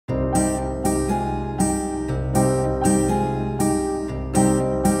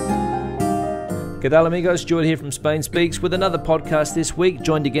¿Qué tal, amigos? Stuart here from Spain Speaks with another podcast this week,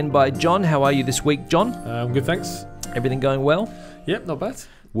 joined again by John. How are you this week, John? I'm good, thanks. Everything going well? Yep, not bad.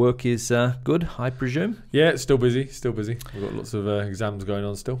 Work is good, I presume? Yeah, it's still busy, We've got lots of exams going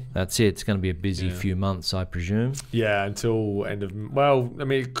on still. That's it. It's going to be a busy few months, I presume. Yeah, until end of... Well, I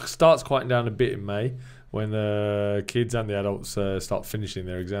mean, it starts quieting down a bit in May when the kids and the adults start finishing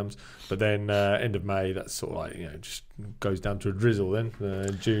their exams. But then end of May, that's sort of like, just goes down to a drizzle then.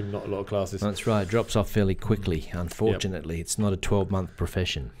 June, not a lot of classes. That's right. It drops off fairly quickly, unfortunately. Yep. It's not a 12-month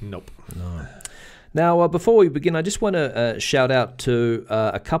profession. Nope. No. Now, before we begin, I just want to shout out to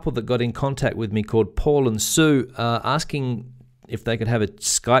a couple that got in contact with me called Paul and Sue, asking if they could have a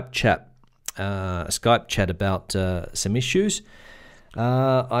Skype chat about some issues.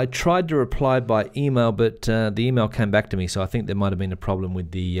 I tried to reply by email, but the email came back to me, so I think there might have been a problem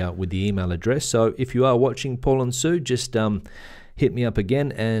with the email address. So if you are watching, Paul and Sue, just hit me up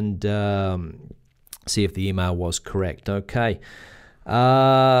again and see if the email was correct. Okay.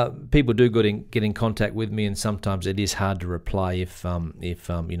 People do get in contact with me, and sometimes it is hard to reply if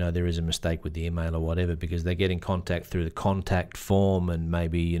there is a mistake with the email or whatever, because they get in contact through the contact form and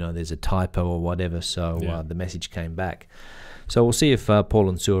maybe there's a typo or whatever, so the message came back. So we'll see if Paul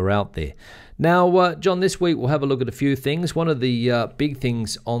and Sue are out there. Now, John, this week we'll have a look at a few things. One of the big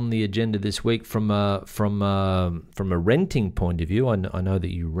things on the agenda this week from a renting point of view, I know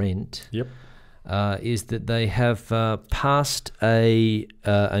that you rent. Yep. Is that they have passed a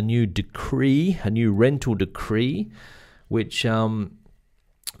new decree, a new rental decree, which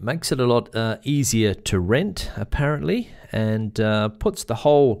makes it a lot easier to rent, apparently, and puts the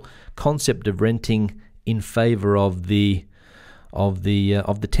whole concept of renting in favour of the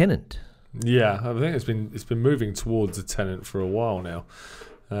tenant. Yeah, I think it's been moving towards the tenant for a while now,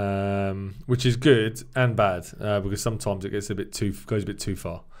 which is good and bad because sometimes it goes a bit too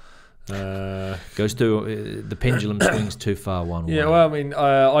far. Goes to the pendulum swings too far one way. Yeah, well, I mean,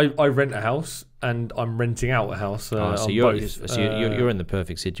 I rent a house and I'm renting out a house. So you're in the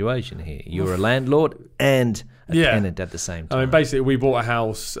perfect situation here. You're a landlord and a tenant at the same time. I mean, basically, we bought a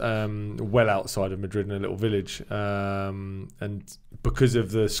house well outside of Madrid in a little village, and because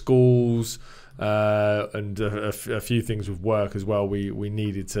of the schools and a few things with work as well, we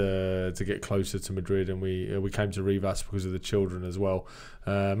needed to get closer to Madrid, and we came to Rivas because of the children as well,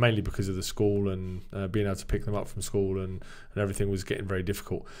 mainly because of the school and being able to pick them up from school and everything was getting very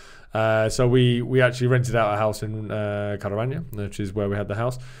difficult. So we actually rented out a house in Catalonia, which is where we had the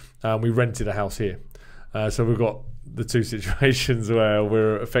house. We rented a house here. So we've got the two situations where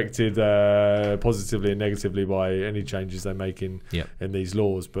we're affected positively and negatively by any changes they make in these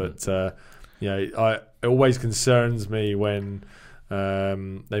laws. But it always concerns me when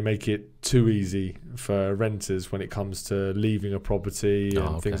they make it too easy for renters when it comes to leaving a property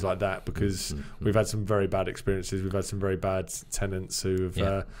and things like that, because we've had some very bad experiences. We've had some very bad tenants who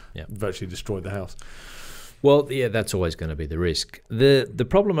have virtually destroyed the house. Well, yeah, that's always going to be the risk. The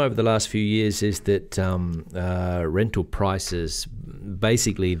problem over the last few years is that rental prices,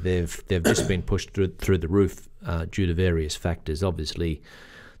 basically, they've just been pushed through the roof due to various factors. Obviously,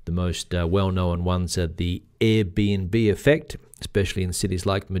 the most well-known ones are the Airbnb effect, especially in cities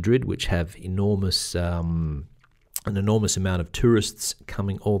like Madrid, which have an enormous amount of tourists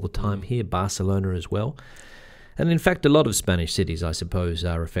coming all the time here, Barcelona as well. And in fact, a lot of Spanish cities, I suppose,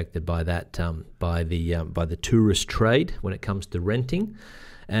 are affected by that, by the tourist trade when it comes to renting.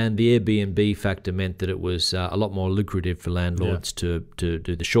 And the Airbnb factor meant that it was a lot more lucrative for landlords to do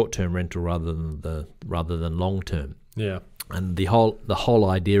the short-term rental rather than long-term. Yeah. And the whole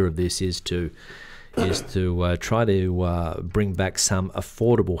idea of this is to try to bring back some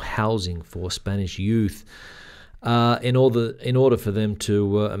affordable housing for Spanish youth. In order for them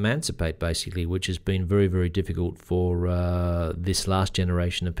to emancipate, basically, which has been very, very difficult for this last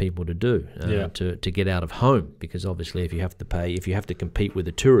generation of people to do, to get out of home, because obviously if you have to compete with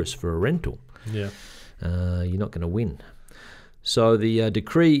a tourist for a rental, you're not going to win. So the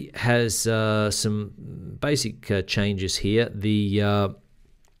decree has some basic changes here. The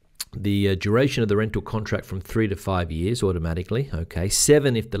duration of the rental contract from 3 to 5 years automatically.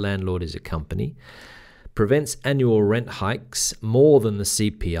 7 if the landlord is a company. Prevents annual rent hikes more than the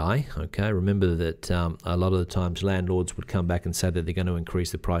CPI. Remember that a lot of the times landlords would come back and say that they're going to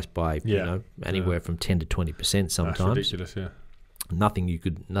increase the price by anywhere from 10 to 20% sometimes. That's ridiculous. Yeah, nothing you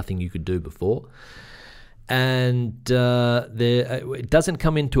could do before. And it doesn't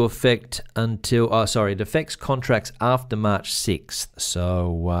come into effect until it affects contracts after March 6th.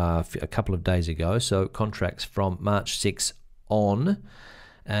 So a couple of days ago. So contracts from March 6th on.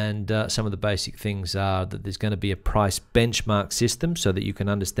 And some of the basic things are that there's going to be a price benchmark system so that you can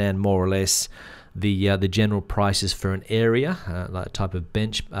understand more or less the general prices for an area, like a type of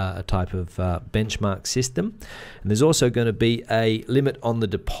benchmark system. And there's also going to be a limit on the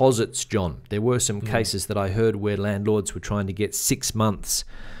deposits, John. There were some cases that I heard where landlords were trying to get 6 months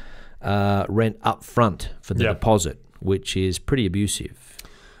rent up front for the deposit, which is pretty abusive.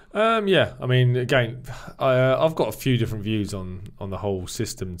 Yeah, I mean, again, I've got a few different views on the whole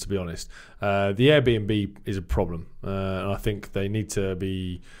system, to be honest. The Airbnb is a problem, and I think they need to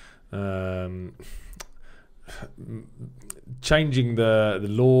be changing the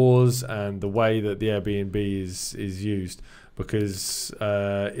laws and the way that the Airbnb is used, because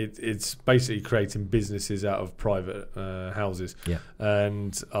it's basically creating businesses out of private houses,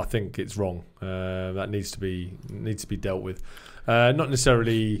 and I think it's wrong. That needs to be dealt with. Not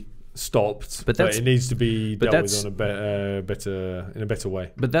necessarily stopped, but it needs to be dealt with on a better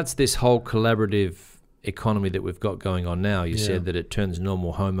way. But that's this whole collaborative economy that we've got going on now. You said that it turns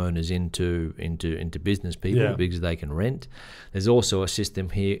normal homeowners into business people because they can rent. There's also a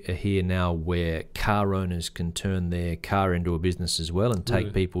system here now where car owners can turn their car into a business as well and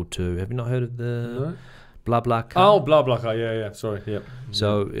take people to. Have you not heard of the BlaBlaCar? Oh, BlaBlaCar, yeah. Sorry, yeah.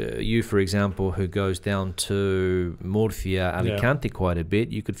 So you, for example, who goes down to Murcia, Alicante quite a bit,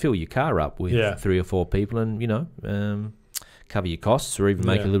 you could fill your car up with 3 or 4 people and cover your costs or even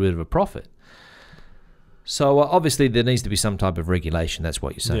make a little bit of a profit. So obviously there needs to be some type of regulation. That's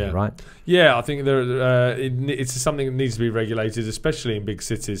what you're saying, right? Yeah, I think it's something that needs to be regulated, especially in big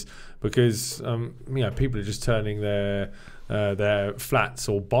cities, because people are just turning their flats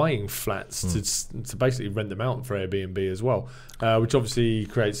or buying flats to basically rent them out for Airbnb as well, which obviously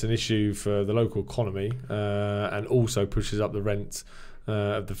creates an issue for the local economy and also pushes up the rent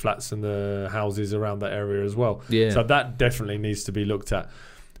of the flats and the houses around that area as well. So that definitely needs to be looked at.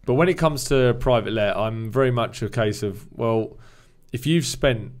 But when it comes to private let, I'm very much a case of, well, if you've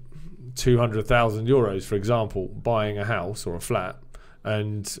spent 200,000 euros, for example, buying a house or a flat,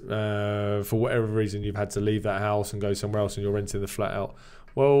 and for whatever reason you've had to leave that house and go somewhere else and you're renting the flat out,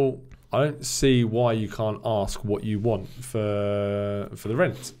 well, I don't see why you can't ask what you want for the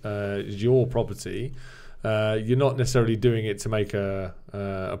rent. It's your property. You're not necessarily doing it to make a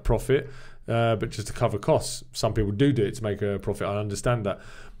profit, but just to cover costs. Some people do it to make a profit. I understand that.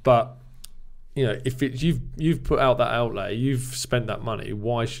 But if you've put out that outlay, you've spent that money,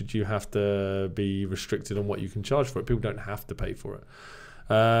 why should you have to be restricted on what you can charge for it? People don't have to pay for it.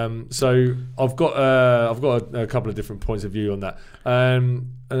 So I've got a couple of different points of view on that,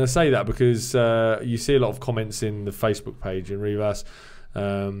 and I say that because you see a lot of comments in the Facebook page in Rivas.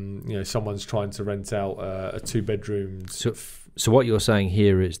 Someone's trying to rent out a 2-bedroom. So what you're saying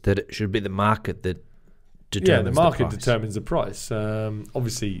here is that it should be the market that determines the market determines the price.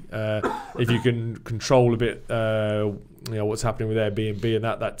 Obviously, if you can control a bit, what's happening with Airbnb and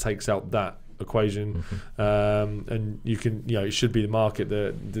that takes out that equation, and you can, it should be the market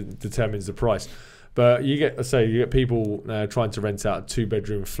that determines the price. But you get people trying to rent out a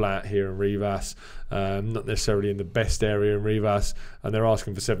 2-bedroom flat here in Rivas, not necessarily in the best area in Rivas, and they're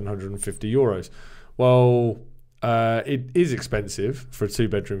asking for 750 euros. Well, it is expensive for a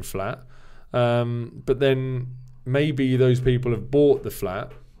 2-bedroom flat. But then maybe those people have bought the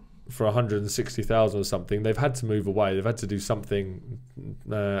flat for 160,000 or something. They've had to move away. They've had to do something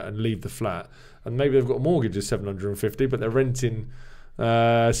and leave the flat. And maybe they've got a mortgage of 750, but they're renting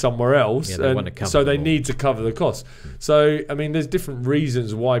somewhere else, so they need to cover the cost. So I mean, there's different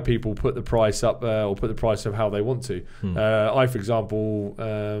reasons why people put the price up or put the price of how they want to. I, for example,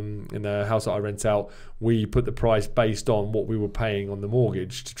 in the house that I rent out, we put the price based on what we were paying on the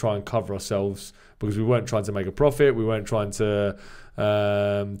mortgage to try and cover ourselves, because we weren't trying to make a profit, we weren't trying to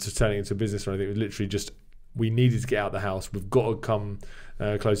turn it into a business or anything. It was literally just, we needed to get out of the house. We've got to come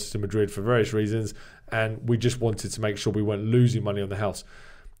closer to Madrid for various reasons, and we just wanted to make sure we weren't losing money on the house.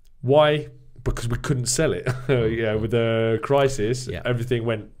 Why? Because we couldn't sell it. With the crisis, everything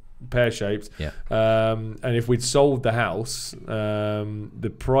went pear-shaped. And if we'd sold the house,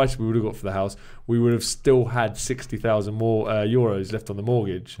 the price we would have got for the house, we would have still had 60,000 more euros left on the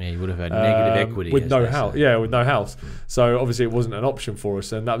mortgage. You would have had negative equity with no house. With no house. So obviously it wasn't an option for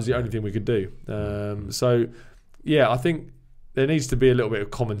us, and that was the only thing we could do. I think there needs to be a little bit of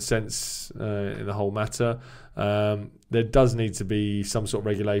common sense in the whole matter. There does need to be some sort of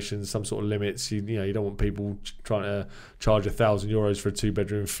regulations, some sort of limits. You don't want people trying to charge 1,000 euros for a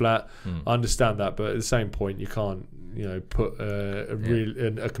 2-bedroom flat. I understand that, but at the same point, you can't put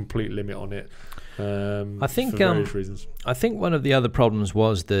a complete limit on it. I think for various reasons. I think one of the other problems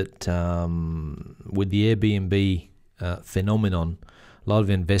was that with the Airbnb phenomenon, a lot of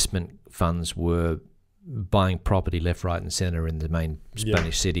investment funds were buying property left, right, and centre in the main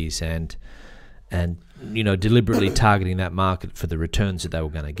Spanish cities, and deliberately targeting that market for the returns that they were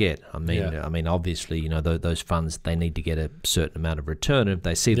going to get. I mean, obviously, those funds, they need to get a certain amount of return, and if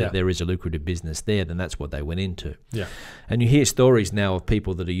they see that there is a lucrative business there, then that's what they went into. Yeah. And you hear stories now of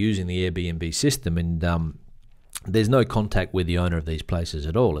people that are using the Airbnb system, and there's no contact with the owner of these places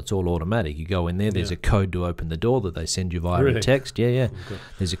at all. It's all automatic. You go in there, there's a code to open the door that they send you via a text. Yeah. Okay.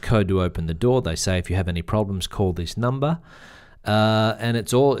 There's a code to open the door. They say if you have any problems, call this number. And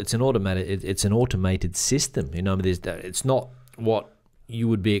it's an automated system. It's not what you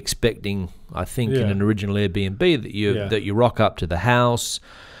would be expecting, I think, in an original Airbnb, that you rock up to the house.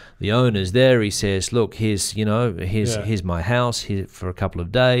 The owner's there. He says, "Look, here's my house here for a couple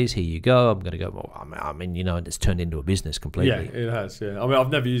of days. Here you go. I'm going to go." Well, I mean, it's turned into a business completely. Yeah, it has. Yeah, I mean,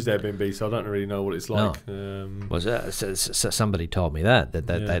 I've never used Airbnb, so I don't really know what it's like. No. Somebody told me that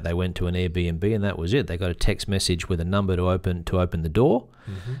they went to an Airbnb and that was it. They got a text message with a number to open the door,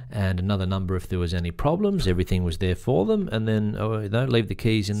 and another number if there was any problems. Everything was there for them, and then leave the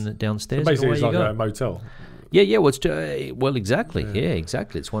keys downstairs. So basically, it's like a motel. Yeah. Well, exactly. Yeah,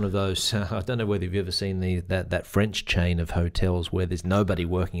 exactly. It's one of those. I don't know whether you've ever seen that French chain of hotels where there's nobody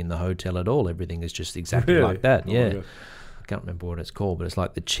working in the hotel at all. Everything is just exactly like that. Oh, yeah, I can't remember what it's called, but it's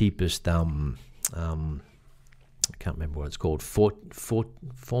like the cheapest. I can't remember what it's called.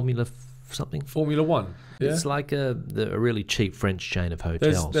 Formula something. Formula One. Yeah. It's like a really cheap French chain of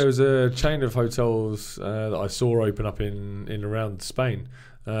hotels. There was a chain of hotels that I saw open up in around Spain.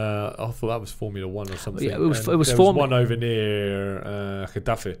 I thought that was Formula One or something. Yeah, it was one over near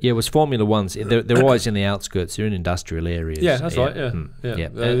Getafe. Yeah, it was Formula Ones. They're always in the outskirts. They're in industrial areas. Yeah, that's right. Yeah.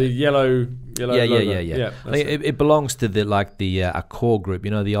 The yellow. Yeah. It belongs to the Accor group.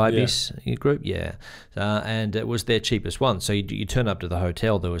 The Ibis group. Yeah, and it was their cheapest one. So you turn up to the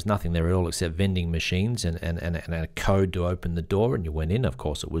hotel. There was nothing there at all except vending machines and a code to open the door, and you went in. Of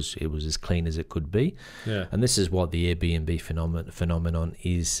course, it was as clean as it could be. Yeah. And this is what the Airbnb phenomenon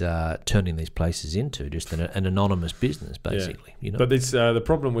is turning these places into, just an anonymous business, basically. But it's the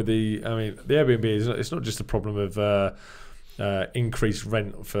problem with the Airbnb is it's not just a problem of increased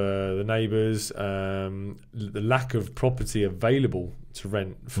rent for the neighbours, the lack of property available to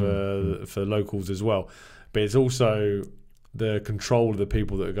rent for locals as well, but it's also the control of the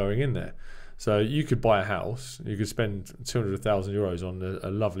people that are going in there. So you could buy a house, you could spend 200,000 euros on a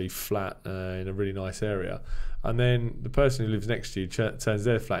lovely flat in a really nice area, and then the person who lives next to you turns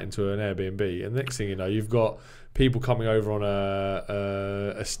their flat into an Airbnb, and next thing you know, you've got people coming over on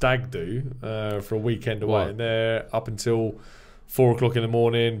a stag do for a weekend away, and they're up until 4 o'clock in the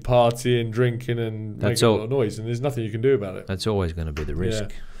morning, partying, drinking, and making a lot of noise, and there's nothing you can do about it. That's always going to be the risk.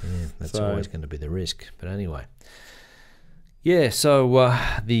 Yeah, that's always going to be the risk. But anyway. Yeah, so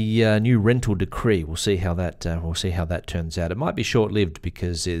the new rental decree, we'll see how that turns out. It might be short-lived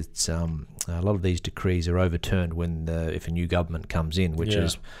because it's a lot of these decrees are overturned if a new government comes in, which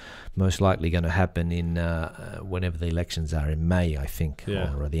is most likely going to happen in whenever the elections are in May, I think,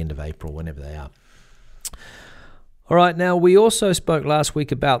 or at the end of April, whenever they are. All right, now we also spoke last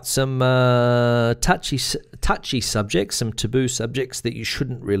week about some touchy subjects, some taboo subjects that you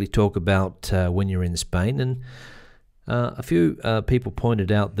shouldn't really talk about when you're in Spain, and a few people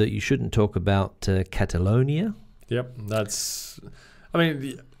pointed out that you shouldn't talk about Catalonia. Yep, most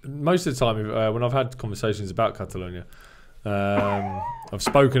of the time when I've had conversations about Catalonia, I've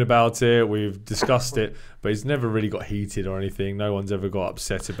spoken about it, we've discussed it, but it's never really got heated or anything. No one's ever got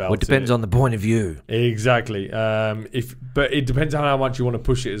upset about it. Well, it depends on the point of view. Exactly. But it depends on how much you want to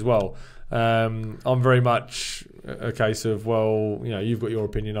push it as well. I'm very much a case of, you've got your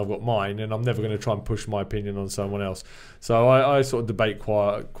opinion, I've got mine, and I'm never going to try and push my opinion on someone else. So I sort of debate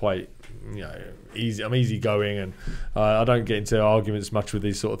quite easy. I'm easygoing, and I don't get into arguments much with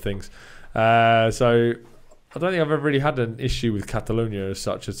these sort of things. So I don't think I've ever really had an issue with Catalonia as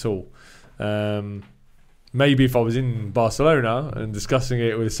such at all. Maybe if I was in Barcelona and discussing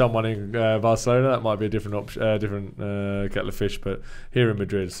it with someone in Barcelona, that might be a different kettle of fish. But here in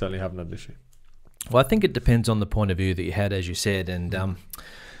Madrid, I certainly haven't had an issue. Well, I think it depends on the point of view that you had, as you said, and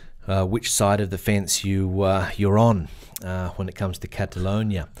which side of the fence you're on when it comes to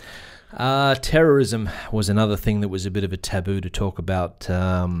Catalonia. Terrorism was another thing that was a bit of a taboo to talk about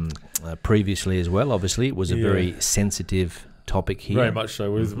previously as well. Obviously, it was a very sensitive topic here. Very much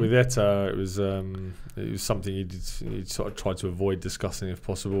so. With ETA, it was something you sort of tried to avoid discussing if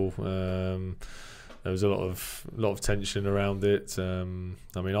possible. There was a lot of tension around it.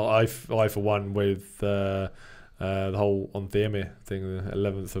 I for one, with the whole Ontieme thing, the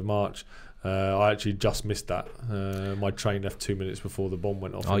 11th of March, I actually just missed that. My train left 2 minutes before the bomb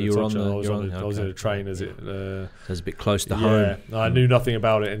went off. Oh, you were on the... I was in a train as it... so it's a bit close to home. Yeah, I knew nothing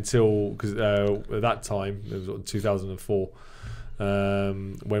about it until... Because at that time, it was 2004,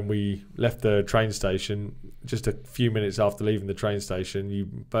 when we left the train station, just a few minutes after leaving the train station, you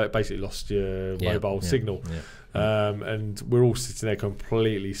basically lost your mobile signal. Yeah. And we're all sitting there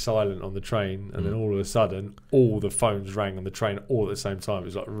completely silent on the train, and then all of a sudden, all the phones rang on the train all at the same time.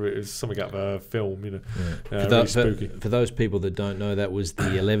 It was something out of a film, you know. Yeah. Really spooky. For those people that don't know, that was the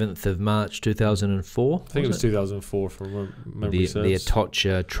 11th of March 2004. I think it was 2004 from memory serves. The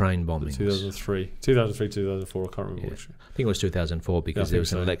Atocha train bombings. 2003, 2004. I can't remember which. I think it was 2004 because there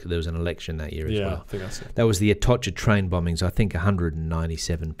was an election that year as well. Yeah, I think that's it. That was the Atocha train bombings. I think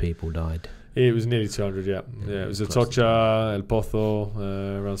 197 people died. It was nearly 200, yeah. It was Atocha, El Pozo,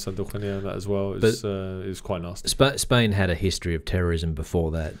 around Santa Eugenia and that as well. It was quite nasty. Spain had a history of terrorism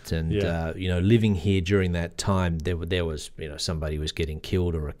before that, and living here during that time, there was somebody was getting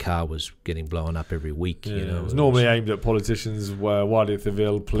killed or a car was getting blown up every week. Yeah, it was normally aimed at politicians, Guardia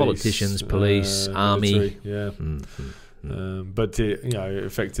Civil, police, army. Military, yeah. But it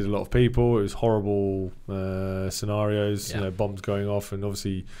affected a lot of people. It was horrible scenarios, bombs going off, and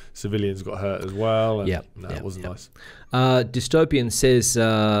obviously civilians got hurt as well. And it wasn't nice. Dystopian says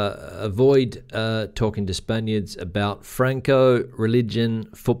avoid talking to Spaniards about Franco, religion,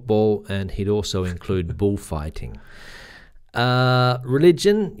 football, and he'd also include bullfighting.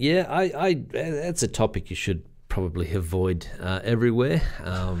 Religion, that's a topic you should probably avoid everywhere.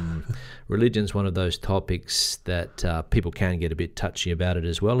 Religion's one of those topics that people can get a bit touchy about it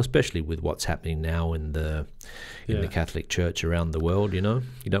as well, especially with what's happening now in the Catholic Church around the world. You don't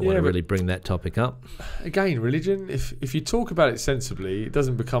want to really bring that topic up. Again, religion, if you talk about it sensibly, it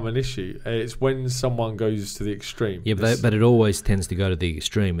doesn't become an issue. It's when someone goes to the extreme. Yeah, but it always tends to go to the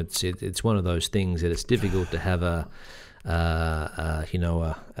extreme. It's one of those things that it's difficult to have a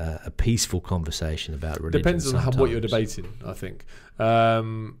peaceful conversation about religion. Depends on what you're debating, I think.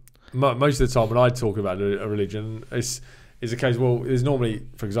 Most of the time when I talk about a religion, it's a case, well, there's normally,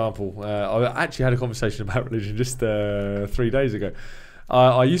 for example, I actually had a conversation about religion just 3 days ago.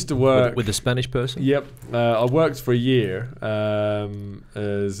 I used to work... With a Spanish person? Yep. I worked for a year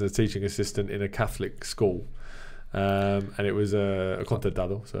as a teaching assistant in a Catholic school. And it was a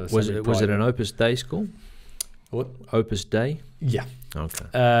contadado. So was it an Opus Dei school? What? Opus Dei? Yeah. Okay.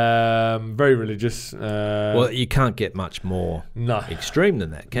 Very religious. Well, you can't get much more extreme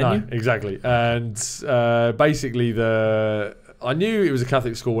than that, can you? No, exactly. And basically, I knew it was a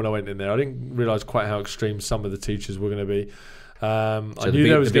Catholic school when I went in there. I didn't realise quite how extreme some of the teachers were going to be. I knew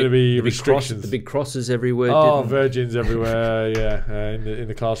there was going to be restrictions. The big crosses everywhere. Oh, virgins everywhere. Yeah. In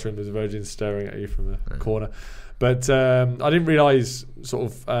the classroom, there's virgins staring at you from the corner. But I didn't realise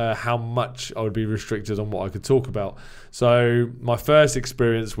sort of how much I would be restricted on what I could talk about. So my first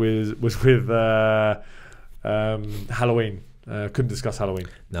experience was with Halloween. Couldn't discuss Halloween.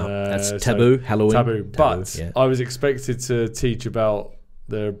 No, that's taboo. Halloween. Taboo. But I was expected to teach about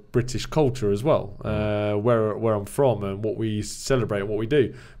the British culture as well, where I'm from and what we celebrate and what we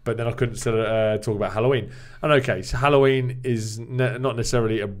do. But then I couldn't talk about Halloween. And okay, so Halloween is not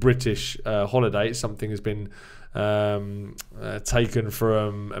necessarily a British holiday. It's something that's been taken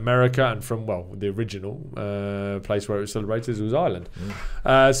from America and from the original place where it was celebrated was Ireland.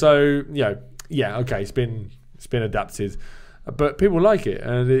 Okay, it's been adapted, but people like it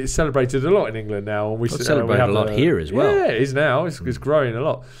and it's celebrated a lot in England now. And we celebrate a lot here as well. Yeah, it is now. It's growing a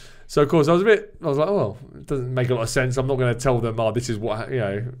lot. So of course I was like, oh, it doesn't make a lot of sense. I'm not going to tell them, this is what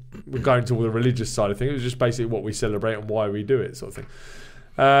we're going to all the religious side of things. It was just basically what we celebrate and why we do it, sort of thing.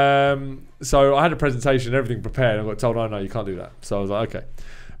 So I had a presentation, everything prepared, and I got told, oh no, you can't do that. So I was like, okay.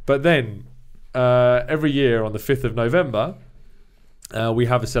 But then every year on the 5th of November, we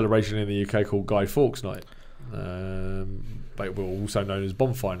have a celebration in the UK called Guy Fawkes Night, but we're also known as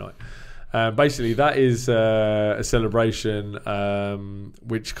Bonfire Night. Basically, that is a celebration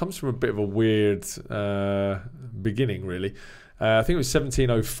which comes from a bit of a weird beginning, really. I think it was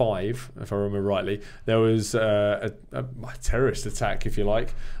 1705, if I remember rightly. There was a terrorist attack, if you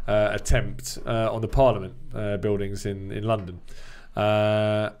like, attempt on the Parliament buildings in London.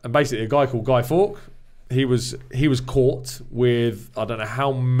 And basically, a guy called Guy Fawkes, he was caught with, I don't know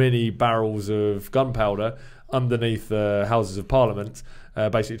how many barrels of gunpowder underneath the Houses of Parliament,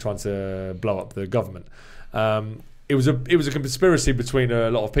 basically trying to blow up the government. It was a conspiracy between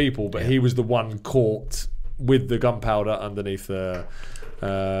a lot of people, but he was the one caught with the gunpowder underneath the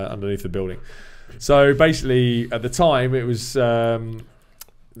building. So basically, at the time, it was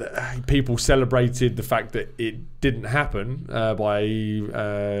people celebrated the fact that it didn't happen by doing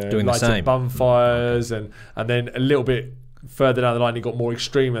the lighting same bonfires, and then a little bit further down the line it got more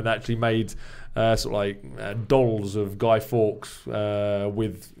extreme and actually made sort of like dolls of Guy Fawkes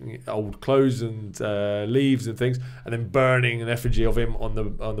with old clothes and leaves and things, and then burning an effigy of him on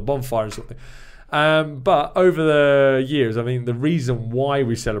the bonfire and sort of thing. But over the years, I mean, the reason why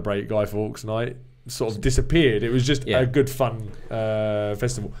we celebrate Guy Fawkes Night sort of disappeared. It was just a good fun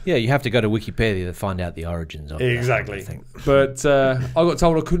festival. Yeah, you have to go to Wikipedia to find out the origins of it. Exactly. I think. But I got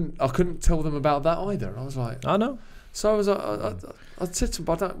told I couldn't tell them about that either. And I was like, I know. So I was I said to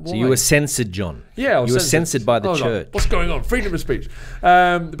them, why? So you were censored, John. Yeah, you were censored by the church. Like, what's going on? Freedom of speech.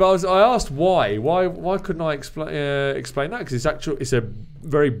 But I asked why. Why couldn't I explain that? Because it's a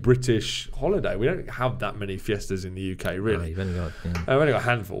very British holiday. We don't have that many fiestas in the UK, really. No, you've only got, I've only got a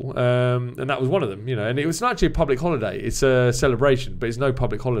handful, and that was one of them. And it was not actually a public holiday. It's a celebration, but it's no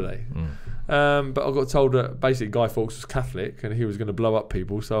public holiday. But I got told that basically Guy Fawkes was Catholic and he was going to blow up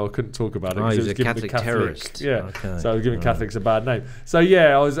people, so I couldn't talk about it. Oh, he was a Catholic terrorist. Yeah, okay. So I was giving Catholics a bad name. So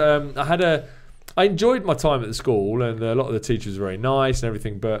yeah, I enjoyed my time at the school, and a lot of the teachers were very nice and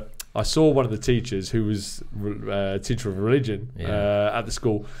everything. But I saw one of the teachers who was a teacher of religion at the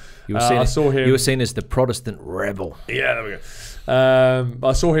school. You were seen as the Protestant rebel. Yeah, there we go.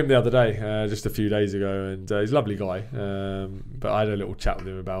 I saw him the other day, just a few days ago, and he's a lovely guy. But I had a little chat with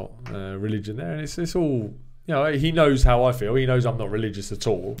him about religion there, and it's all, he knows how I feel. He knows I'm not religious at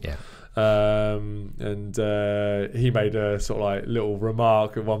all. Yeah. And he made a sort of like little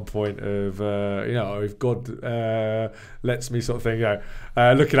remark at one point of if God lets me, sort of thing,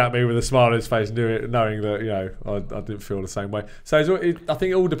 looking at me with a smile on his face, knowing that I didn't feel the same way. So I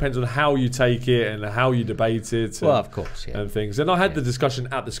think it all depends on how you take it and how you debate it. Well, of course, yeah. And things. And I had the discussion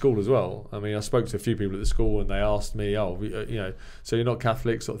at the school as well. I mean, I spoke to a few people at the school, and they asked me, so you're not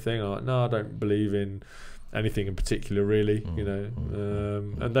Catholic, sort of thing. I'm like, no, I don't believe in anything in particular, really,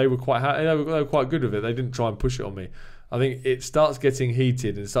 and they were quite they were quite good with it. They didn't try and push it on me. I think it starts getting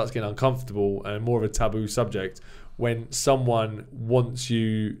heated and it starts getting uncomfortable and more of a taboo subject when someone wants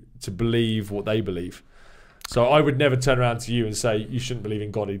you to believe what they believe. So I would never turn around to you and say you shouldn't believe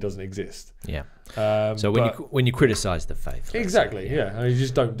in God, he doesn't exist. Yeah. So when you criticize the faith, exactly, and you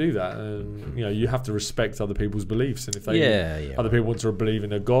just don't do that, and you have to respect other people's beliefs, and if they other people want to believe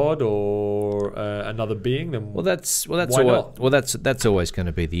in a God or another being, then that's always going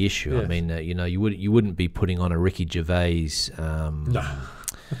to be the issue. Yes. I mean, you wouldn't be putting on a Ricky Gervais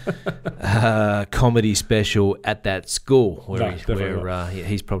comedy special at that school where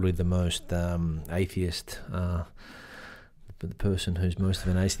he's probably the most atheist. The person who's most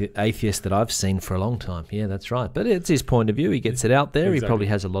of an atheist that I've seen for a long time. Yeah, that's right. But it's his point of view. He gets it out there. Exactly. He probably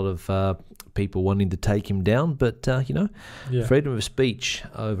has a lot of people wanting to take him down. But, freedom of speech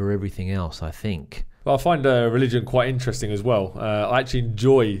over everything else, I think. Well, I find religion quite interesting as well. I actually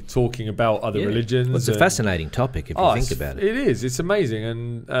enjoy talking about other religions. Well, it's a fascinating topic if you think about it. It is. It's amazing.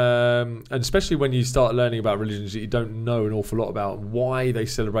 And especially when you start learning about religions that you don't know an awful lot about, why they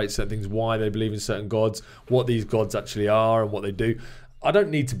celebrate certain things, why they believe in certain gods, what these gods actually are and what they do. I don't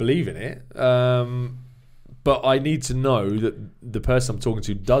need to believe in it, but I need to know that the person I'm talking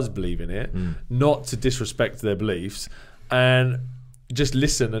to does believe in it, not to disrespect their beliefs, and just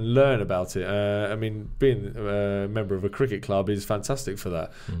listen and learn about it. I mean, being a member of a cricket club is fantastic for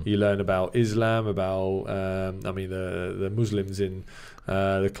that. You learn about Islam, about the Muslims in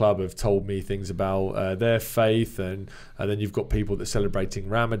the club have told me things about their faith, and then you've got people that are celebrating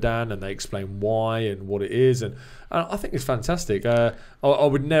Ramadan and they explain why and what it is, and I think it's fantastic. I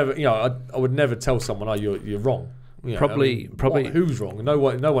would never, I would never tell someone, "Oh, you're wrong." Probably, who's wrong? No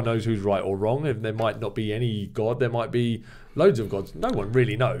one knows who's right or wrong. There might not be any God. There might be loads of gods. No one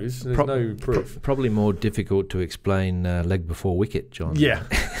really knows. There's no proof. Probably more difficult to explain leg before wicket, John. Yeah.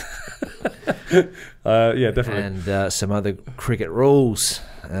 Definitely. And some other cricket rules.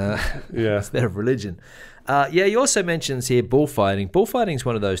 Instead of religion. You also mentions here bullfighting. Bullfighting is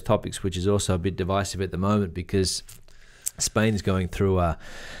one of those topics which is also a bit divisive at the moment because Spain's going through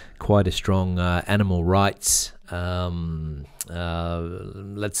quite a strong animal rights.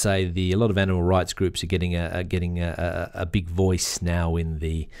 Let's say a lot of animal rights groups are getting a big voice now in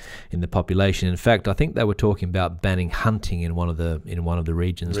the population. In fact, I think they were talking about banning hunting in one of the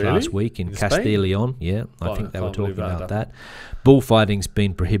regions last week in Castile and Leon. Yeah, I think they were talking about that. Bullfighting's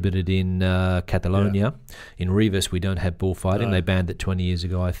been prohibited in Catalonia. In Rivas, we don't have bullfighting. No. They banned it 20 years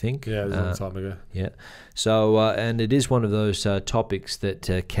ago, I think. Yeah, it was a long time ago. Yeah. So, and it is one of those topics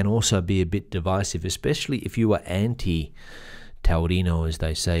that can also be a bit divisive, especially if you are anti-taurino, as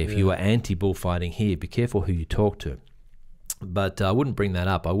they say. If you are anti-bullfighting here, be careful who you talk to. But I wouldn't bring that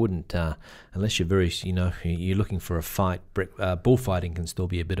up. I wouldn't, unless you're very, you're looking for a fight. Bullfighting can still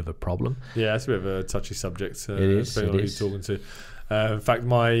be a bit of a problem. Yeah, it's a bit of a touchy subject. It is. Depending on who you're talking to. In fact,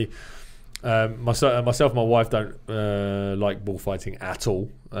 myself and my wife don't like bullfighting at all.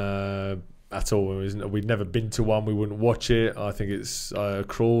 At all. We'd never been to one. We wouldn't watch it. I think it's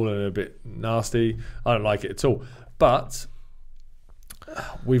cruel and a bit nasty. I don't like it at all. But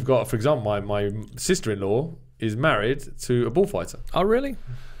we've got, for example, my sister-in-law is married to a bullfighter. Oh, really?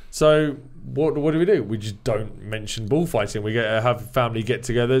 So what do? We just don't mention bullfighting. We have family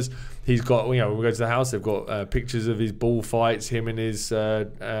get-togethers. He's got, when we go to the house, they've got pictures of his bullfights, him in his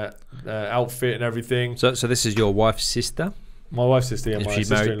outfit and everything. So this is your wife's sister? My wife's sister, yeah, my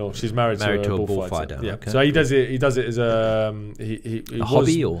sister-in-law. She's married to a bullfighter. Yeah. Okay. So he does it as a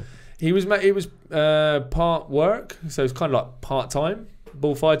hobby, or it was part work, so it's kind of like part-time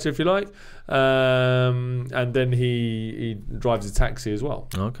bullfighter, if you like. And then he drives a taxi as well.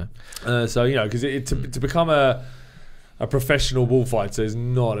 Okay. So because to become a professional bullfighter is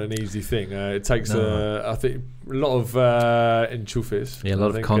not an easy thing. It takes I think a lot of enchufes. Yeah, a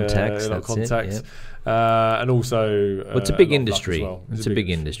lot of contacts. It, and also it's a big industry. Well. It's a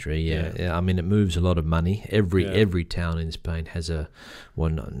big industry. Yeah. I mean, it moves a lot of money. Every town in Spain has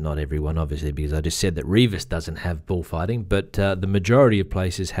not everyone, obviously, because I just said that Rivas doesn't have bullfighting, but the majority of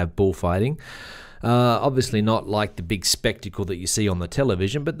places have bullfighting. Obviously not like the big spectacle that you see on the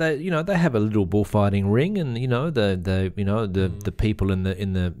television, but they have a little bullfighting ring, and the people in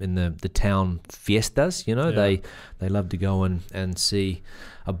the town fiestas, they love to go and see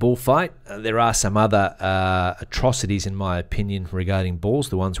a bullfight. There are some other atrocities, in my opinion, regarding bulls.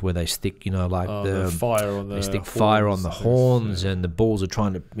 The ones where they stick, the fire on the they stick horns, fire on the horns, and the bulls are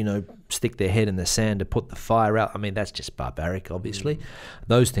trying to, stick their head in the sand to put the fire out. I mean, that's just barbaric, obviously.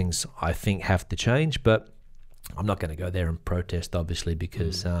 Those things, I think, have to change, but I'm not going to go there and protest, obviously,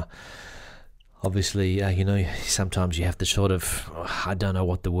 because obviously, sometimes you have to sort of, I don't know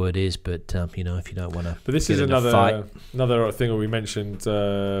what the word is, but, if you don't want to. But this is another thing that we mentioned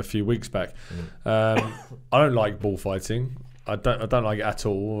a few weeks back. I don't like bullfighting. I don't like it at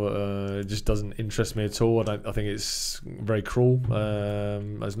all. It just doesn't interest me at all. I think it's very cruel.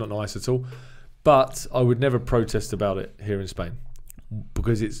 It's not nice at all. But I would never protest about it here in Spain,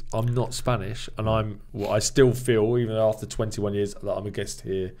 because I'm not Spanish, and I still feel, even after 21 years, that I'm a guest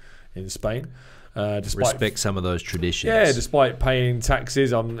here in Spain. Respect some of those traditions. Yeah, despite paying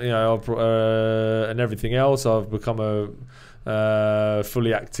taxes, and everything else, I've become a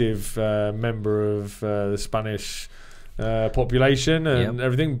fully active member of the Spanish population and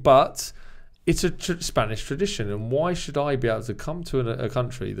everything. But it's a Spanish tradition, and why should I be able to come to a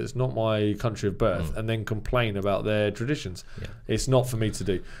country that's not my country of birth and then complain about their traditions? Yeah. It's not for me to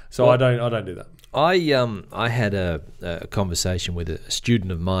do. So I don't do that. I had a conversation with a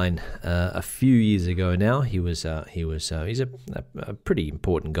student of mine a few years ago now. He's a pretty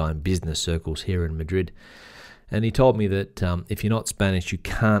important guy in business circles here in Madrid, and he told me that if you're not Spanish, you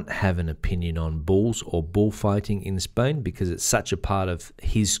can't have an opinion on bulls or bullfighting in Spain, because it's such a part of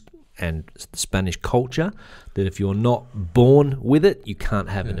his and Spanish culture that if you're not born with it, you can't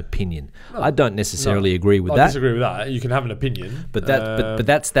have an opinion. No, I don't necessarily agree with that. I disagree with that. You can have an opinion, but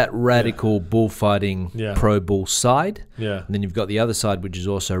that's that radical bullfighting pro-bull side. Yeah. And then you've got the other side, which is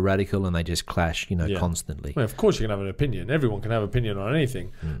also radical, and they just clash, constantly. Well, of course, you can have an opinion. Everyone can have an opinion on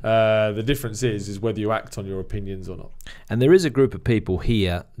anything. The difference is whether you act on your opinions or not. And there is a group of people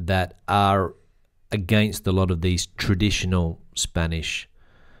here that are against a lot of these traditional Spanish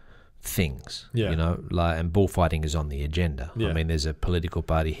things, and bullfighting is on the agenda. I mean, there's a political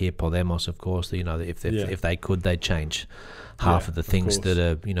party here, Podemos, of course. If they could, they'd change half of the things that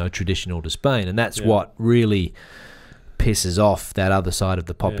are traditional to Spain, and that's what really pisses off that other side of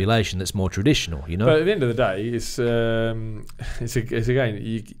the population that's more traditional. But at the end of the day, it's again,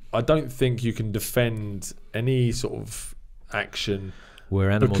 I don't think you can defend any sort of action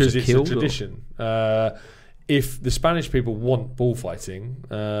where animals because are killed. It's a tradition. If the Spanish people want bullfighting,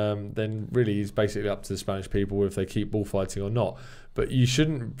 then really it's basically up to the Spanish people if they keep bullfighting or not. But you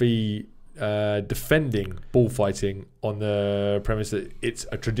shouldn't be defending bullfighting on the premise that it's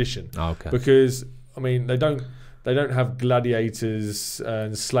a tradition. Because, I mean, they don't have gladiators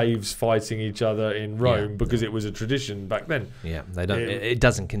and slaves fighting each other in Rome because it was a tradition back then. Yeah, they don't. It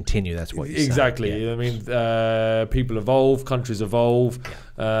doesn't continue. That's what you're saying. Exactly. Yeah. I mean, people evolve, countries evolve,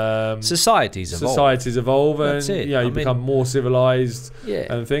 societies evolve, That's and it. you become more civilized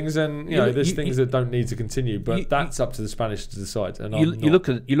and things. And there's things that don't need to continue, but that's up to the Spanish to decide. And you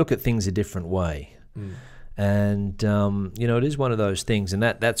look at things a different way. And you know, it is one of those things, and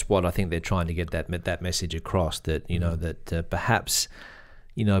that's what I think they're trying to get that message across. That you know that perhaps,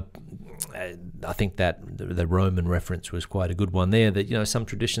 you know, I think that the Roman reference was quite a good one there. That you know, some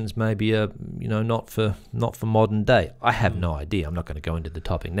traditions maybe you know, not for modern day. I have no idea. I'm not going to go into the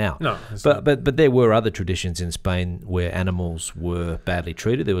topic now. No, but there were other traditions in Spain where animals were badly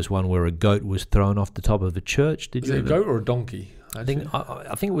treated. There was one where a goat was thrown off the top of a church. Is it a goat or a donkey? I think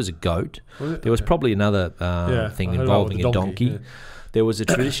it was a goat. Was it? There was probably another thing involving a donkey. Yeah. There was a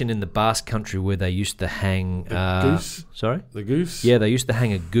tradition in the Basque Country where they used to hang goose. Sorry, The goose. yeah, they used to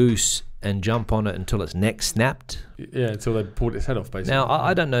hang a goose and jump on it until its neck snapped. Yeah, until they pulled its head off, basically. Now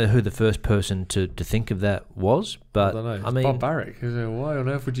I don't know who the first person to think of that was, but I don't know. It's I mean, barbaric. Why on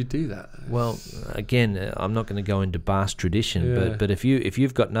earth would you do that? well, again, I'm not going to go into Basque tradition, Yeah. but if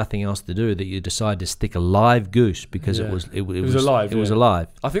you've got nothing else to do, that you decide to stick a live goose because Yeah. it was alive, It was yeah. alive.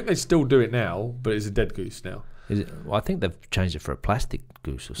 I think they still do it now, but it's a dead goose now. Is it? Well, I think they've changed it for a plastic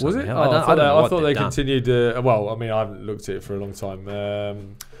goose or Was something. it? I don't know I what thought they've they done. continued. Well, I mean, I haven't looked at it for a long time.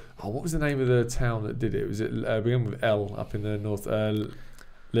 What was the name of the town that did it? Was it began with L up in the north?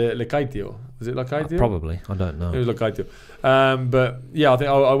 Lecaitio. Was it Lecaitio? Probably. I don't know. It was Lecaitio. But yeah, I think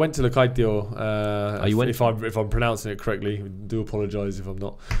I went to Lecaitio. you went? If I'm pronouncing it correctly, I do apologise if I'm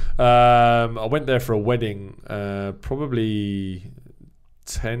not. I went there for a wedding, probably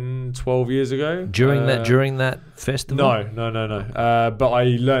 10, 12 years ago. During that festival? No. But I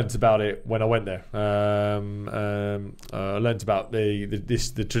learnt about it when I went there. I learnt about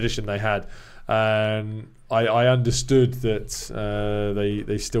the tradition they had, and I understood that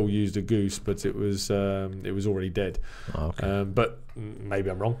they still used a goose, but it was already dead. Oh, okay. But maybe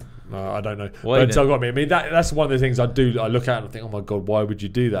I'm wrong. I don't know. Well, but I mean, that's one of the things I look at and I think, oh my god, why would you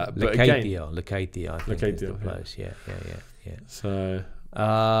do that? But Lecaitio, again, I think is the place. Yeah. So.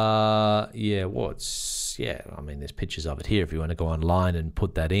 I mean, there's pictures of it here. If you want to go online and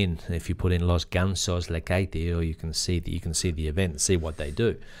put that in, if you put in Los Gansos Lecaitio, you can see the event and see what they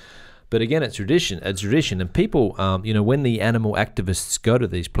do. But again, it's tradition, and people, you know, when the animal activists go to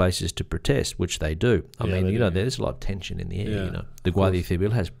these places to protest, which they do, I mean, you know, there's a lot of tension in the air. Yeah, you know, the Guardia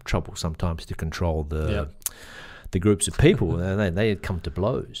Civil has trouble sometimes to control the groups of people, and they come to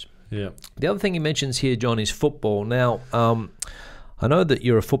blows. Yeah. The other thing he mentions here, John, is football. Now, I know that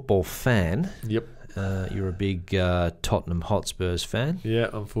you're a football fan. Yep. You're a big Tottenham Hotspurs fan. Yeah,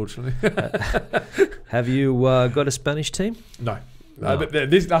 unfortunately. Have you got a Spanish team? No. No. But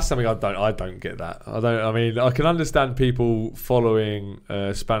that's something I don't get that. I mean, I can understand people following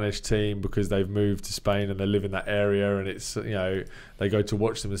a Spanish team because they've moved to Spain and they live in that area, and it's, you know, they go to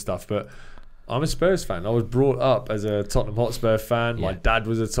watch them and stuff. But I'm a Spurs fan. I was brought up as a Tottenham Hotspur fan. Yeah. My dad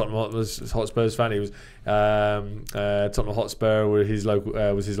was a Tottenham Hotspurs fan. He was Tottenham Hotspur was his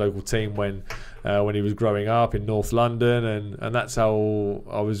local team when he was growing up in North London, and that's how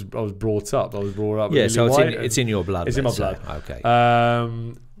I was brought up. I was brought up. Yeah, with so Lily it's in your blood. It's in my let's say. blood.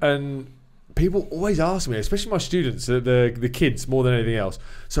 Okay. And people always ask me, especially my students, the kids more than anything else.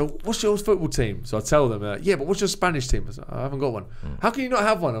 So, what's your football team? So I tell them, yeah, but what's your Spanish team? I say, I haven't got one. How can you not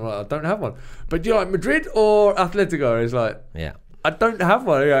have one? I'm like, I don't have one. But you're like Madrid or Atletico? It's like, Yeah. I don't have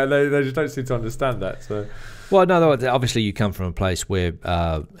one. Yeah, they just don't seem to understand that. So. Well, no, obviously you come from a place where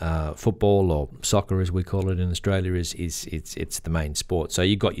football, or soccer as we call it in Australia, is it's the main sport. So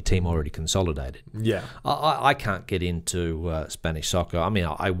you've got your team already consolidated. Yeah. I can't get into Spanish soccer. I mean,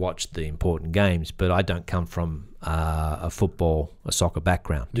 I watch the important games, but I don't come from a soccer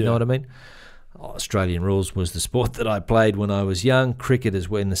background. Do you know what I mean? Australian rules was the sport that I played when I was young. Cricket is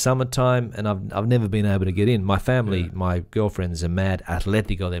in the summertime, and I've never been able to get in. My family, my girlfriend's a mad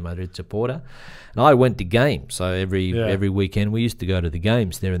Atletico de Madrid supporter, and I went to games. So every weekend we used to go to the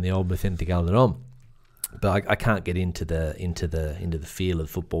games there in the old Vicente Calderón. But I can't get into the feel of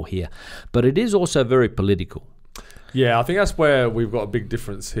football here. But it is also very political. Yeah, I think that's where we've got a big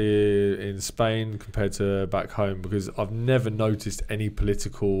difference here in Spain compared to back home, because I've never noticed any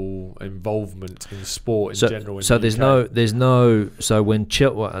political involvement in sport in general. In so the there's no. So when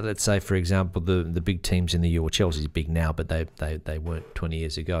let's say for example the big teams in the U, Chelsea's big now, but they weren't 20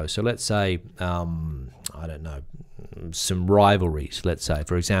 years ago. So let's say I don't know, some rivalries. Let's say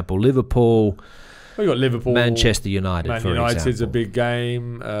for example Liverpool. We've got Liverpool, Manchester United. Man for United's example. a big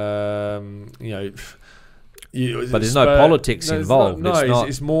game. You know. But there's no politics involved.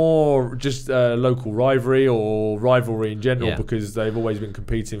 It's more just local rivalry or rivalry in general because they've always been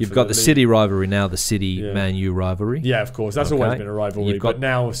competing. You've got the City rivalry now, the City Man U rivalry. Yeah, of course, that's always been a rivalry. But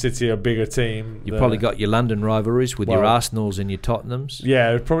now City are a bigger team. You've probably got your London rivalries with your Arsenals and your Tottenhams.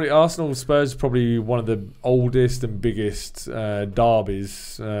 Yeah, probably Arsenal Spurs is probably one of the oldest and biggest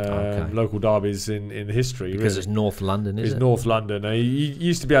derbies, local derbies in history. Because it's North London, It's North London. You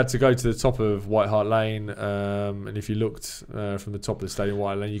used to be able to go to the top of White Hart Lane, and if you looked from the top of the stadium, White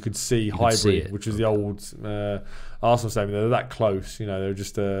Hart Lane, you could see Highbury, which was the old Arsenal stadium. They were that close, they were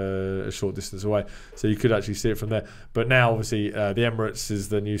just a short distance away, so you could actually see it from there. But now, obviously, the Emirates is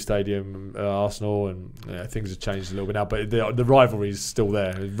the new stadium, Arsenal, and things have changed a little bit now. But the rivalry is still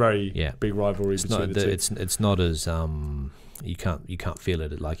there. It's very big rivalry between the two. It's not as you can't feel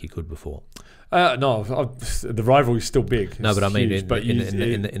it like you could before. No, the rivalry is still big. No, but I mean, huge,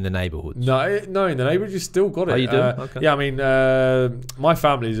 in the neighbourhoods. No, in the neighbourhood, you still got it. Oh, you do? Okay. Yeah, I mean, my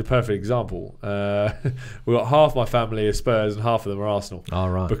family is a perfect example. We've got half my family are Spurs and half of them are Arsenal. Oh,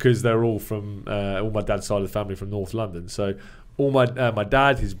 right. Because they're all from all my dad's side of the family from North London. So all my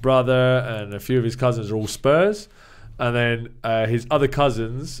dad, his brother, and a few of his cousins are all Spurs, and then his other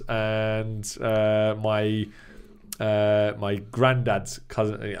cousins and my granddad's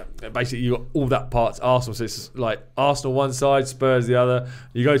cousin. Basically, you got all that part's Arsenal. So it's like Arsenal one side, Spurs the other.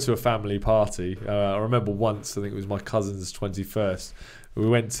 You go to a family party. I remember once, I think it was my cousin's 21st. We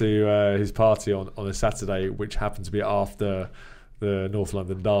went to his party on a Saturday, which happened to be after the North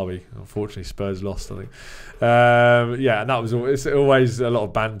London derby. Unfortunately, Spurs lost, I think. And that was it's always a lot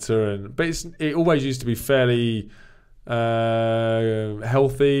of banter, but it always used to be fairly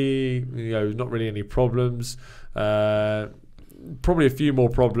healthy. Not really any problems. Probably a few more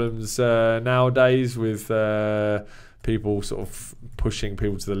problems nowadays with people sort of pushing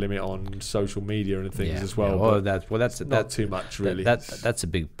people to the limit on social media and things as well. That's not too much, really. That's a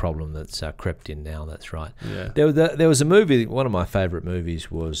big problem that's crept in now. That's right. Yeah. There was a movie. One of my favourite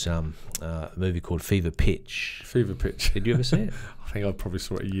movies was a movie called Fever Pitch. Fever Pitch. Did you ever see it? I think I probably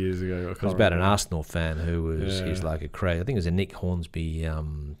saw it years ago. It was about an Arsenal fan who was he's like a crazy. I think it was a Nick Hornsby.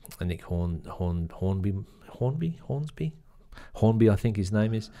 Hornby, I think his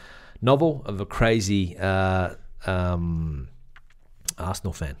name is. Novel of a crazy Arsenal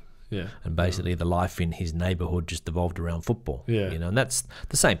fan. Yeah. And basically the life in his neighbourhood just evolved around football. Yeah. And that's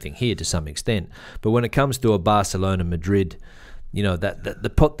the same thing here to some extent. But when it comes to a Barcelona Madrid, that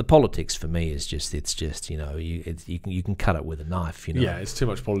the politics for me is just you can cut it with a knife. Yeah, it's too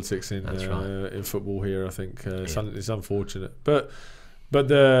much politics in football here. I think it's unfortunate, but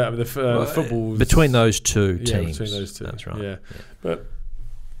the football between those two teams. Yeah, between those two. That's right. Yeah. But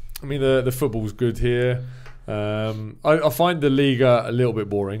I mean, the football's good here. I find the Liga a little bit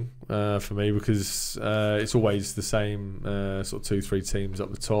boring for me because it's always the same sort of 2-3 teams up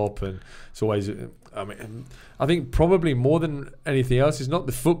the top, and it's always. I think probably more than anything else, it's not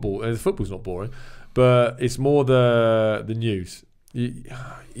the football. The football's not boring, but it's more the news.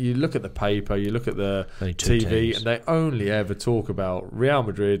 You look at the paper, you look at the TV, and they only ever talk about Real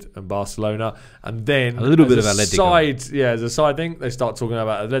Madrid and Barcelona, and then a little bit of Atletico. As a side thing, they start talking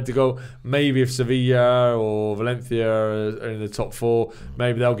about Atletico. Maybe if Sevilla or Valencia are in the top 4,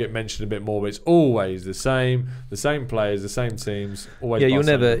 maybe they'll get mentioned a bit more. But it's always the same players, the same teams. Always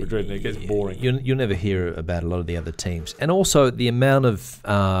Barcelona, Madrid, and it gets boring. You'll never hear about a lot of the other teams, and also the amount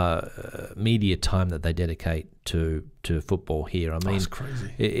of media time that they dedicate to football here. I mean, that's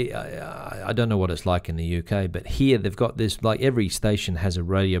crazy. I don't know what it's like in the UK, but here they've got this, like every station has a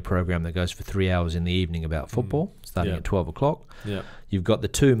radio program that goes for 3 hours in the evening about football, starting at 12 o'clock. Yeah. You've got the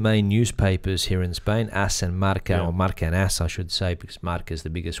two main newspapers here in Spain, AS and Marca, or Marca and AS, I should say, because Marca is the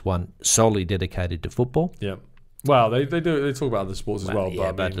biggest one, solely dedicated to football. Yeah. Well, they talk about other sports as well.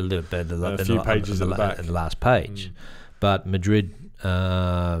 Yeah, but a little bit, a few pages at the back. At the last page. But Madrid,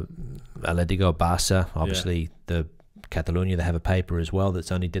 Atletico, Barca, obviously the Catalonia, they have a paper as well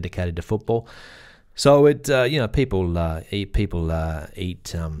that's only dedicated to football. So it, people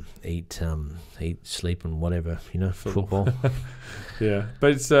eat, sleep, and whatever, football. Yeah,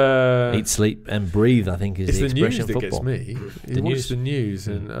 but it's eat, sleep, and breathe. I think is the expression. It's the news that football. Gets me. You watch the news,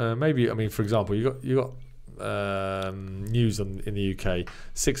 and maybe for example, you got. News in the UK,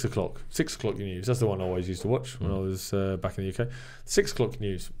 6 o'clock. 6 o'clock news. That's the one I always used to watch when I was back in the UK. 6 o'clock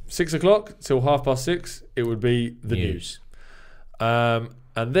news. 6 o'clock till 6:30. It would be the news. And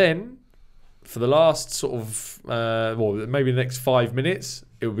then for the last sort of maybe the next 5 minutes,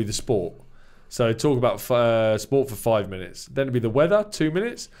 it would be the sport. So talk about sport for 5 minutes. Then it'd be the weather, 2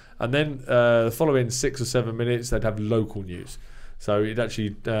 minutes, and then the following 6 or 7 minutes they'd have local news. So it actually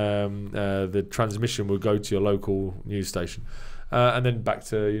the transmission would go to your local news station, and then back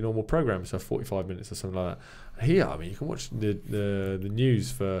to your normal program. So 45 minutes or something like that. Here, I mean, you can watch the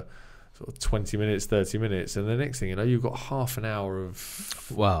news for sort of 20 minutes, 30 minutes, and the next thing you know, you've got half an hour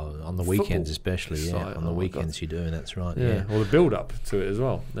of on the weekends football. especially, It's yeah. like, On the oh my weekends God. you're doing, that's right. Yeah, or the build up to it as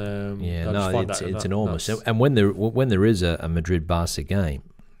well. It's enormous. And when there is a Madrid-Barca game,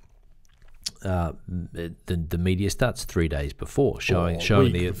 the media starts 3 days before showing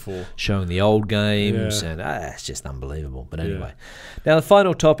the old games, and it's just unbelievable. But anyway, now the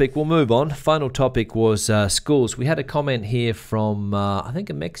final topic, we'll move on. Final topic was schools. We had a comment here from I think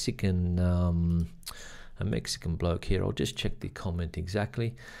a Mexican bloke here. I'll just check the comment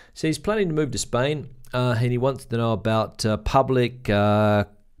exactly. So he's planning to move to Spain, and he wants to know about public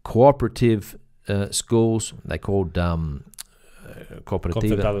cooperative schools. They called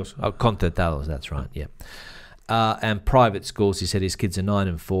cooperativa. Concertados, that's right, yeah. And private schools. He said his kids are 9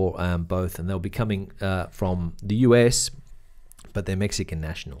 and 4, both, and they'll be coming from the US, but they're Mexican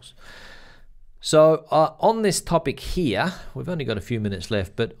nationals. So on this topic here, we've only got a few minutes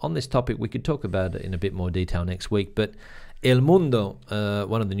left, but on this topic we could talk about it in a bit more detail next week. But El Mundo,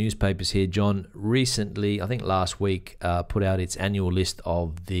 one of the newspapers here, John, recently, I think last week, put out its annual list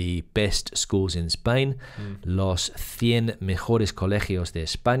of the best schools in Spain, los 100 mejores colegios de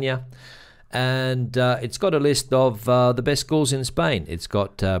España. And it's got a list of the best schools in Spain. It's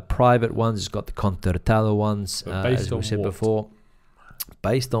got private ones, it's got the concertado ones, as we said before.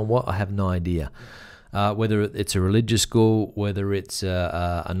 Based on what? I have no idea. Whether it's a religious school, whether it's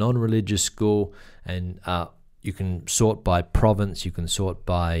a non-religious school, and you can sort by province, you can sort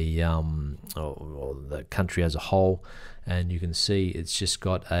by or the country as a whole, and you can see it's just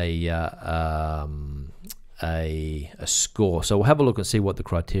got a score. So we'll have a look and see what the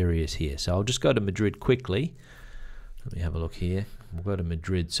criteria is here. So I'll just go to Madrid quickly. Let me have a look here. We'll go to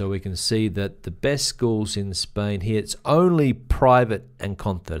Madrid so we can see that the best schools in Spain here, it's only private and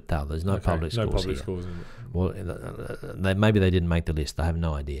concertado. There's no public schools. No public schools. Well, maybe they didn't make the list. I have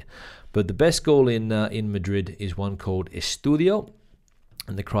no idea. But the best school in Madrid is one called Estudio,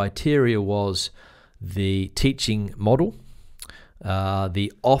 and the criteria was the teaching model,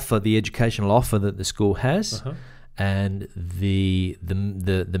 the educational offer that the school has, and the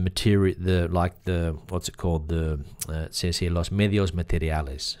material, what's it called? It says here los medios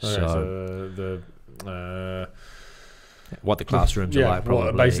materiales. Okay, so what the classrooms are like,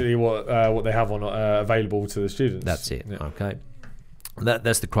 probably. Basically what they have on available to the students. That's it. Yeah. Okay.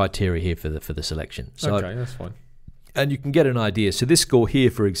 That's the criteria here for the selection. So, okay, that's fine. And you can get an idea. So this school here,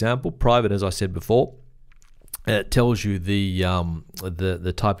 for example, private, as I said before, it tells you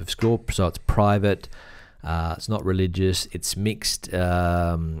the type of school. So it's private. It's not religious. It's mixed.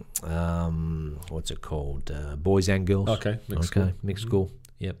 What's it called? Boys and girls. Okay, mixed school.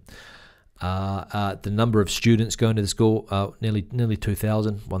 Yep. The number of students going to the school, nearly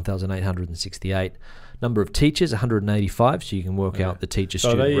 2,000, 1,868. Number of teachers, 185. So you can work out the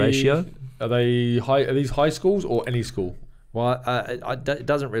teacher-student ratio. Are these high schools or any school? Well, it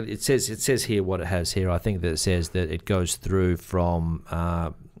doesn't really. It says here what it has here. I think that it says that it goes through from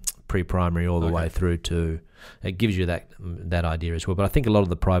pre-primary all the way through to. It gives you that idea as well. But I think a lot of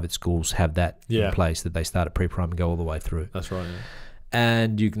the private schools have that in place, that they start at pre-primary and go all the way through. That's right. Yeah.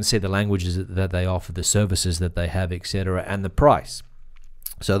 And you can see the languages that they offer, the services that they have, etc., and the price.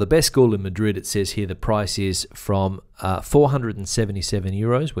 So the best school in Madrid, it says here, the price is from 477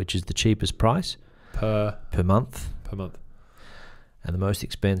 euros, which is the cheapest price per month. Per month. And the most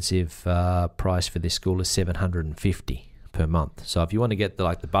expensive price for this school is 750 per month. So if you want to get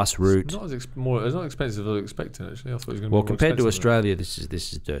the bus route, it's not expensive as I was expecting. Actually, I thought it was going to be more compared to Australia, this is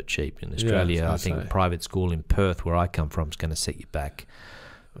dirt cheap. In Australia, I think a private school in Perth, where I come from, is going to set you back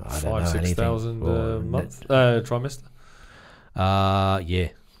 5,000-6,000 a month trimester. Yeah.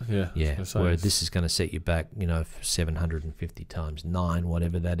 Where this is going to set you back, 750 times 9,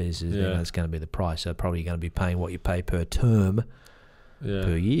 whatever that is. That's going to be the price. So probably you're going to be paying what you pay per term.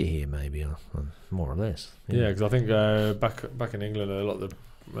 Per year here, maybe, more or less. Yeah, because I think back in England, a lot of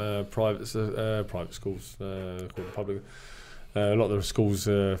the private schools, called public, a lot of the schools,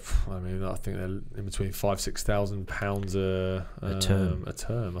 I think they're in between £5,000-6,000 a term. I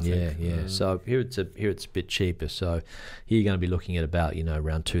think. Yeah. So here it's a bit cheaper. So here you're going to be looking at about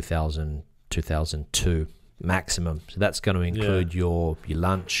around 2,000, 2,002 maximum. So that's going to include your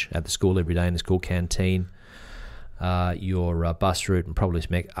lunch at the school every day in the school canteen. your bus route, and probably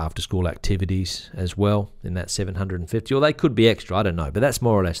some after-school activities as well in that $750, or they could be extra, I don't know, but that's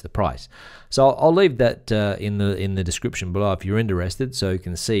more or less the price. So I'll leave that in the description below if you're interested, so you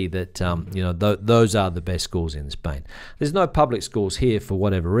can see that those are the best schools in Spain. There's no public schools here for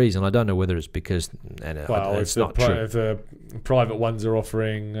whatever reason. I don't know whether it's because it's not true. If the private ones are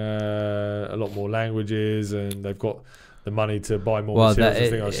offering a lot more languages and they've got the money to buy more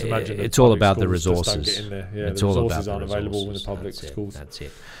materials, I imagine it's all about the resources. Don't get in there. Yeah, it's the all resources about aren't available in the public schools. That's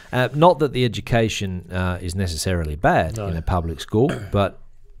it. Not that the education is necessarily bad in a public school, but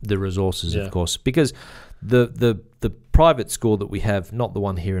the resources, of course, because the private school that we have, not the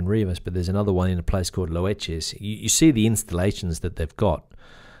one here in Rivas, but there's another one in a place called Loeches. You see the installations that they've got.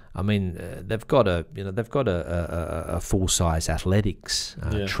 I mean, they've got a full-size athletics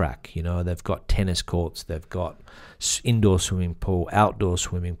track. They've got tennis courts. They've got indoor swimming pool, outdoor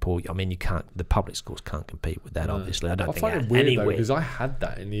swimming pool. I mean, the public schools can't compete with that. No. Obviously, I find it weird though, because I had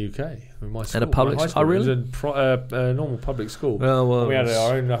that in the UK in my school. At a public school? Oh, really? It was a normal public school. Well, we had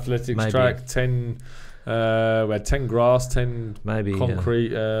our own athletics track. We had 10 grass, 10 concrete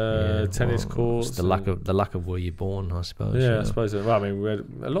tennis courts. It's the luck of where you're born, I suppose. Yeah, I suppose. Well, I mean, we had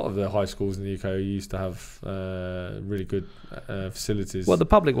a lot of the high schools in the UK used to have really good facilities. Well, the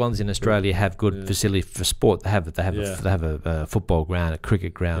public ones in Australia have good facilities for sport. They have a football ground, a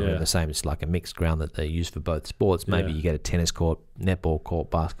cricket ground, and the same. It's like a mixed ground that they use for both sports. Maybe you get a tennis court, netball court,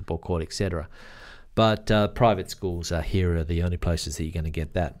 basketball court, etc. But private schools here are the only places that you're going to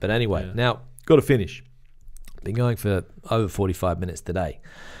get that. But anyway, now got to finish. Been going for over 45 minutes today.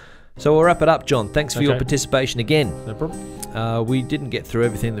 So we'll wrap it up, John. Thanks for your participation again. No problem. We didn't get through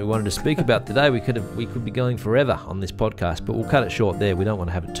everything that we wanted to speak about today. We could be going forever on this podcast, but we'll cut it short there. We don't want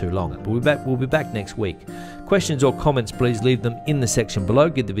to have it too long. But we'll be back next week. Questions or comments, please leave them in the section below.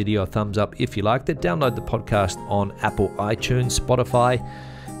 Give the video a thumbs up if you liked it. Download the podcast on Apple iTunes, Spotify,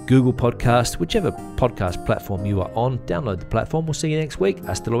 Google Podcast, whichever podcast platform you are on. Download the platform. We'll see you next week.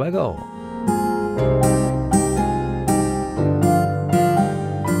 Hasta luego.